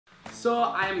So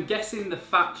I am guessing the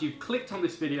fact you've clicked on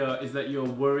this video is that you're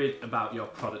worried about your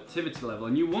productivity level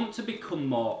and you want to become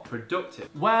more productive.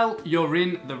 Well, you're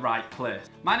in the right place.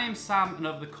 My name's Sam, and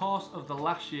over the course of the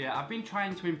last year, I've been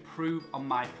trying to improve on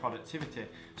my productivity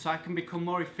so I can become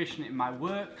more efficient in my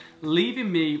work,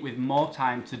 leaving me with more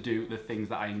time to do the things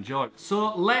that I enjoy.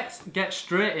 So let's get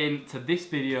straight into this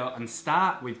video and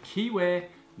start with Keyway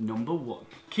number 1.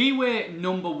 Keyway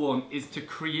number 1 is to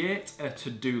create a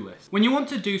to-do list. When you want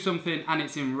to do something and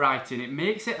it's in writing, it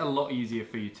makes it a lot easier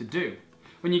for you to do.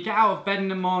 When you get out of bed in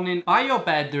the morning, by your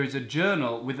bed there is a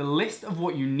journal with a list of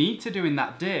what you need to do in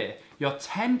that day. You're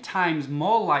 10 times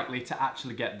more likely to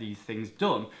actually get these things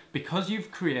done because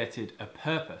you've created a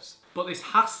purpose. But this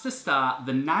has to start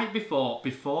the night before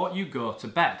you go to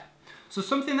bed. So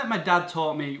something that my dad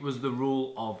taught me was the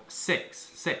rule of 6,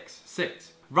 6,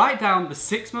 6. Write down the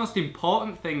 6 most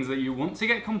important things that you want to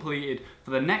get completed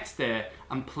for the next day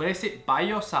and place it by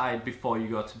your side before you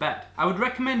go to bed. I would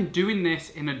recommend doing this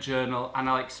in a journal, and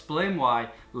I'll explain why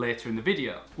later in the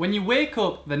video. When you wake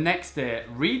up the next day,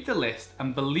 read the list,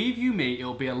 and believe you me,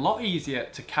 it'll be a lot easier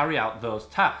to carry out those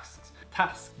tasks.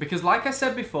 Because like I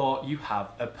said before, you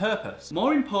have a purpose.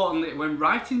 More importantly, when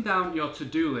writing down your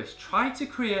to-do list, try to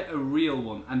create a real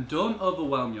one and don't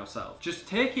overwhelm yourself. Just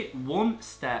take it one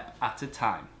step at a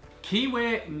time.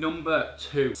 Keyway number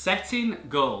 2, setting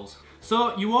goals.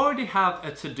 So you already have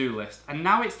a to-do list, and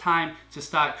now it's time to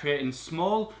start creating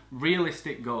small,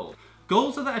 realistic goals.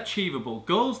 Goals that are achievable,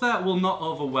 goals that will not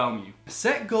overwhelm you.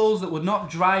 Set goals that will not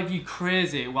drive you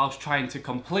crazy whilst trying to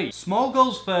complete. Small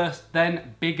goals first,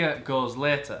 then bigger goals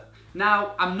later.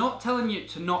 Now, I'm not telling you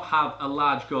to not have a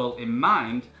large goal in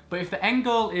mind, but if the end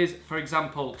goal is, for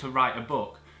example, to write a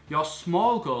book, your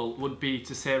small goal would be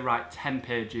to say write 10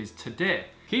 pages today.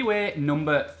 Keyway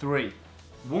number 3,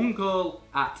 one goal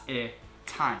at a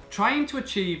time. Trying to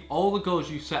achieve all the goals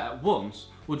you set at once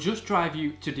will just drive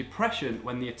you to depression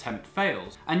when the attempt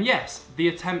fails. And yes, the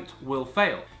attempt will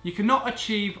fail. You cannot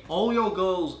achieve all your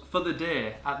goals for the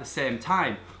day at the same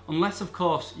time, unless of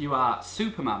course you are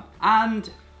Superman. And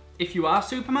if you are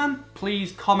Superman,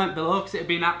 please comment below because it'd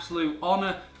be an absolute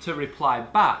honour to reply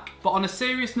back. But on a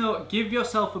serious note, give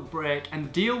yourself a break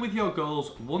and deal with your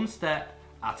goals one step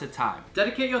at a time.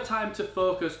 Dedicate your time to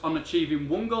focus on achieving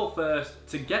one goal first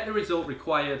to get the result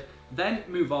required, then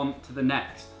move on to the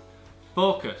next.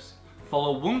 Focus.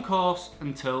 Follow one course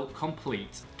until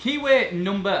complete. Keyway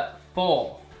number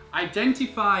 4.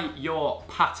 Identify your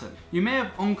pattern. You may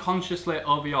have unconsciously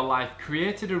over your life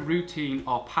created a routine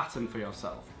or pattern for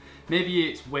yourself. Maybe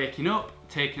it's waking up,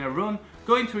 taking a run,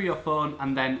 going through your phone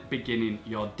and then beginning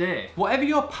your day. Whatever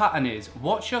your pattern is,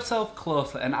 watch yourself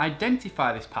closely and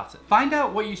identify this pattern. Find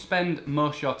out what you spend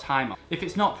most of your time on. If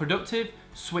it's not productive,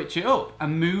 switch it up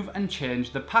and move and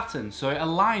change the pattern so it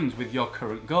aligns with your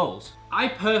current goals. I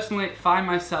personally find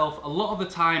myself a lot of the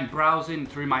time browsing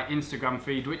through my Instagram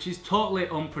feed, which is totally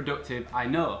unproductive, I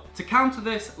know. To counter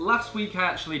this, last week I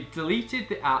actually deleted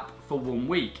the app for 1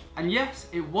 week. And yes,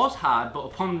 it was hard, but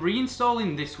upon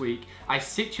reinstalling this week, I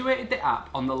situated the app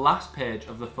on the last page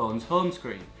of the phone's home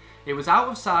screen. It was out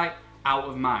of sight, out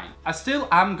of mind. I still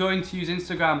am going to use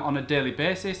Instagram on a daily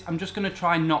basis. I'm just going to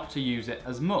try not to use it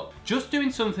as much. Just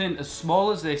doing something as small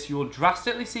as this, you will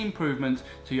drastically see improvements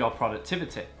to your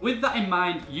productivity. With that in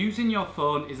mind, using your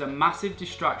phone is a massive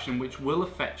distraction which will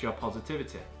affect your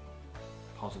positivity.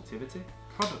 Productivity.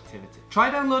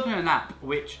 Try downloading an app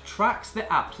which tracks the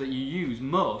apps that you use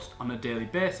most on a daily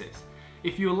basis.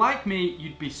 If you're like me,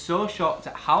 you'd be so shocked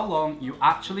at how long you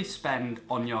actually spend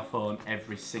on your phone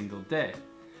every single day.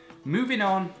 Moving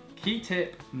on, key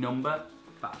tip number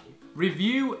 5.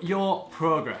 Review your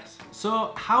progress.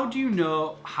 So how do you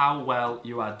know how well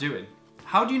you are doing?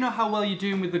 How do you know how well you're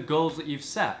doing with the goals that you've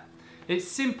set? It's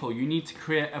simple, you need to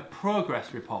create a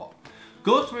progress report.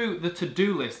 Go through the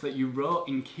to-do list that you wrote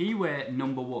in Keyway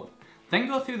number 1. Then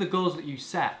go through the goals that you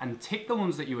set and tick the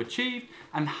ones that you achieved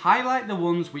and highlight the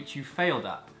ones which you failed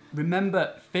at.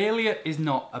 Remember, failure is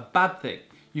not a bad thing.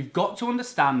 You've got to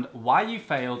understand why you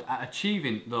failed at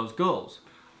achieving those goals.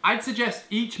 I'd suggest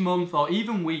each month or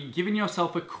even week giving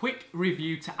yourself a quick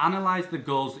review to analyse the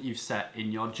goals that you've set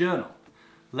in your journal.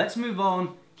 Let's move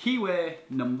on. Keyway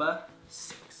number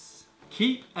 6.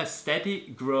 Keep a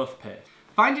steady growth pace.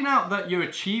 Finding out that you're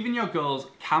achieving your goals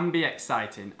can be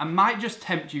exciting and might just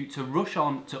tempt you to rush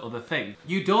on to other things.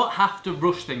 You don't have to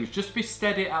rush things, just be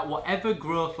steady at whatever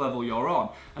growth level you're on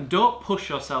and don't push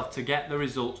yourself to get the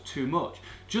results too much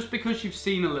just because you've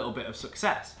seen a little bit of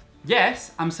success.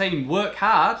 Yes, I'm saying work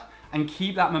hard and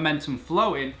keep that momentum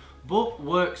flowing, but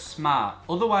work smart,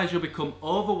 otherwise you'll become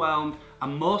overwhelmed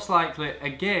and most likely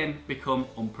again become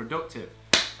unproductive.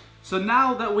 So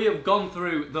now that we have gone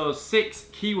through those 6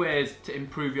 key ways to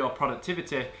improve your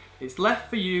productivity, it's left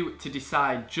for you to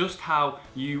decide just how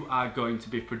you are going to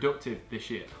be productive this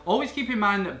year. Always keep in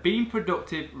mind that being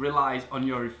productive relies on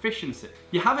your efficiency.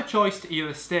 You have a choice to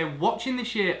either stay watching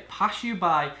this year pass you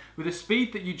by with a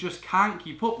speed that you just can't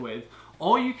keep up with,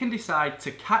 or you can decide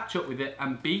to catch up with it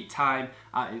and beat time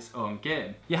at its own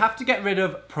game. You have to get rid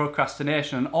of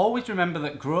procrastination and always remember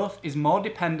that growth is more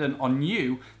dependent on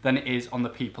you than it is on the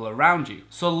people around you.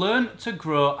 So learn to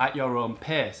grow at your own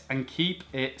pace and keep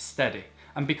it steady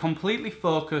and be completely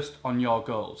focused on your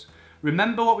goals.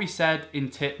 Remember what we said in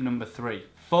tip number 3.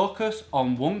 Focus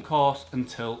on one course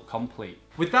until complete.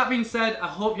 With that being said, I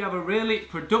hope you have a really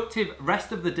productive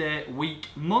rest of the day, week,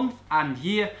 month and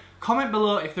year. Comment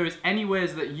below if there is any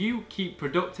ways that you keep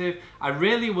productive. I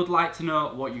really would like to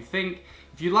know what you think.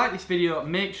 If you like this video,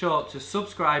 make sure to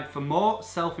subscribe for more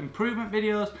self-improvement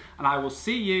videos, and I will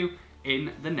see you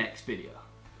in the next video.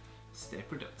 Stay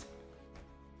productive.